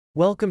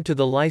Welcome to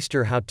the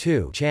Leister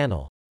How-To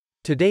channel.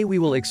 Today we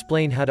will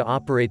explain how to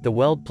operate the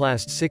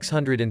WELDPLAST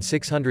 600 and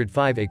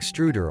 605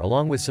 extruder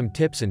along with some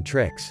tips and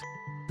tricks.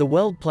 The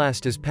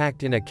WELDPLAST is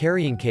packed in a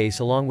carrying case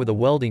along with a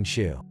welding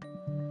shoe.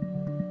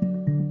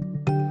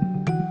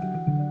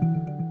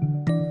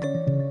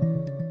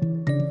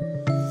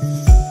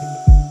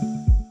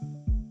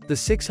 The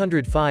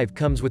 605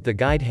 comes with the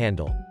guide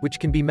handle, which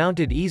can be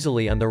mounted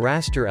easily on the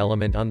raster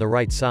element on the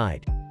right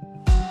side.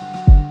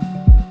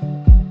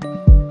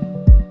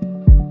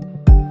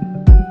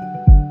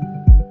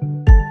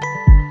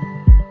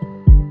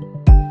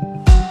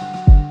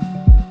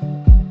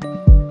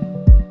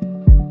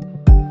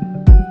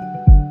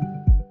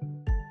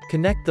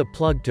 Connect the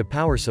plug to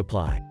power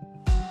supply.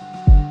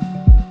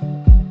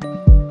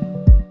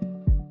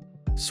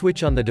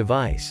 Switch on the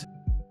device.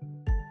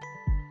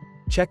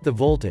 Check the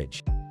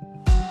voltage.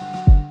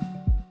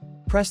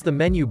 Press the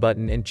menu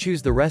button and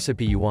choose the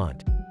recipe you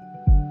want.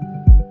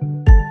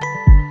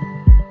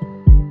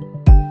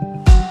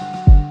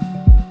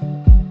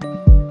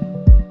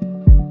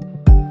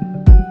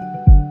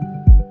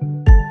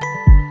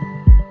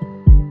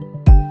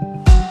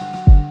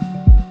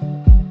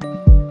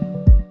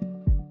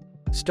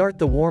 Start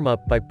the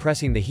warm-up by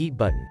pressing the heat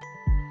button.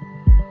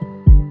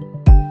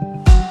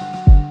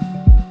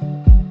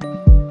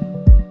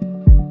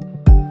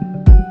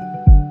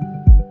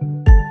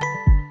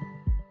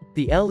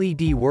 The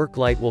LED work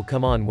light will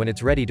come on when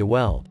it's ready to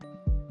weld.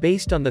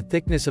 Based on the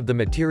thickness of the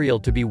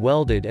material to be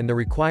welded and the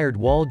required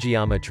wall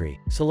geometry,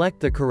 select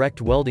the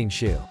correct welding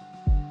shoe.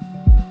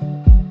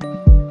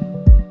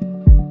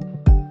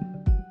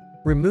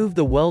 Remove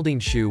the welding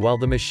shoe while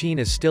the machine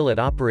is still at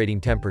operating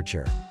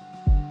temperature.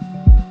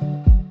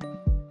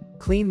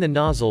 Clean the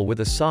nozzle with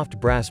a soft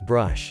brass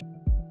brush.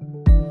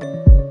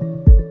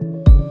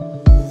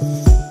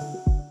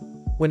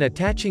 When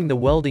attaching the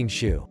welding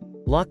shoe,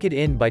 lock it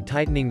in by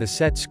tightening the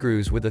set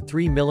screws with a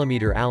 3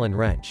 mm Allen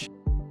wrench.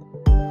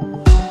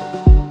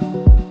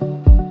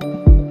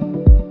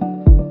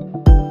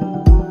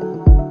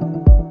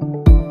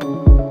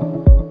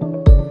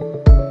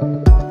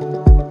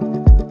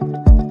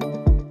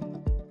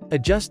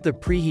 Adjust the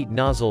preheat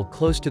nozzle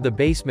close to the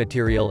base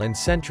material and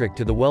centric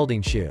to the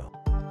welding shoe.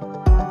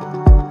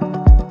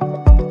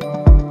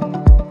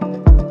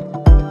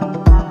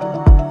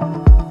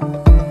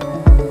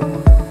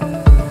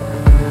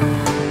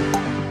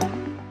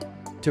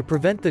 To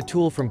prevent the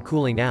tool from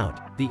cooling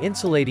out, the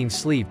insulating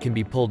sleeve can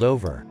be pulled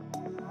over.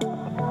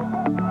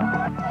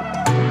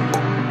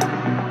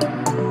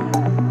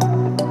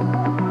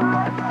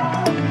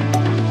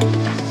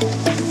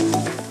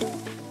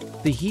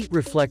 The heat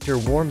reflector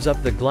warms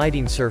up the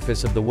gliding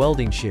surface of the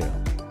welding shoe.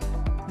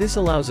 This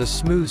allows a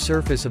smooth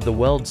surface of the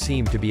weld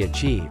seam to be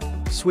achieved.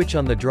 Switch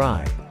on the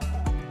drive.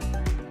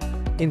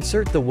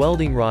 Insert the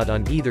welding rod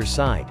on either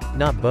side,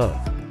 not both.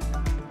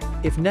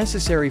 If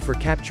necessary for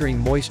capturing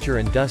moisture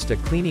and dust, a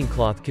cleaning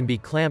cloth can be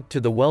clamped to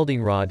the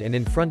welding rod and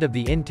in front of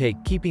the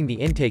intake, keeping the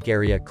intake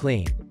area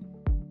clean.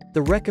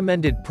 The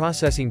recommended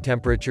processing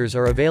temperatures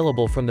are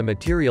available from the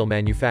material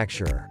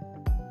manufacturer.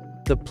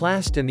 The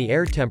plast and the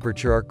air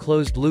temperature are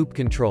closed-loop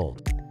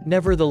controlled.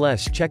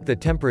 Nevertheless, check the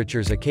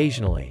temperatures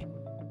occasionally.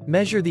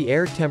 Measure the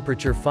air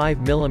temperature 5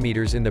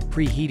 mm in the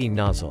preheating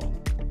nozzle.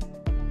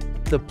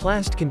 The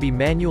plast can be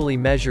manually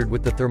measured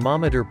with the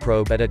thermometer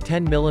probe at a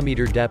 10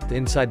 mm depth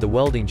inside the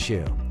welding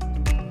shoe.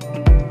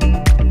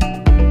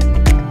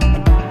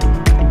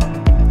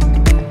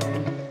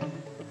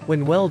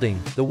 When welding,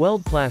 the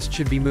WELDPLAST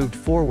should be moved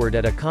forward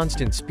at a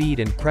constant speed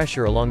and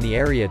pressure along the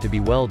area to be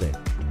welded.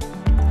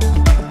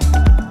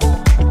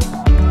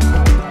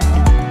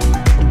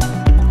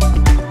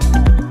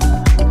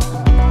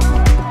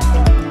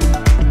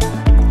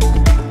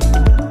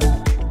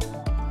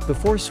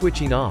 Before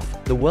switching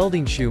off, the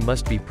welding shoe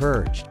must be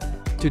purged.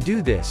 To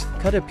do this,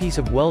 cut a piece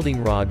of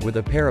welding rod with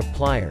a pair of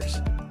pliers.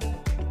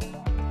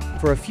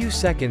 For a few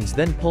seconds,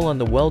 then pull on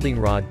the welding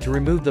rod to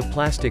remove the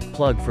plastic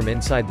plug from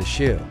inside the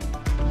shoe.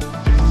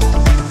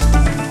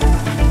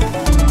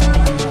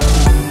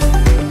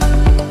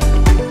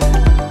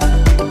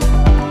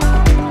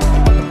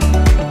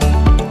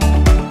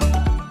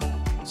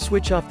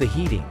 Switch off the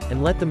heating,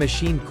 and let the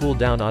machine cool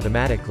down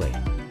automatically.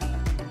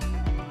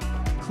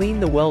 Clean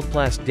the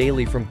WELDPLAST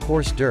daily from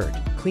coarse dirt,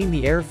 clean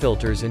the air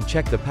filters and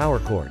check the power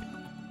cord.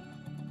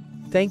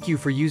 Thank you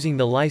for using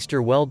the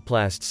Leister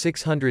WELDPLAST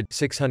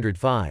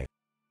 600/605.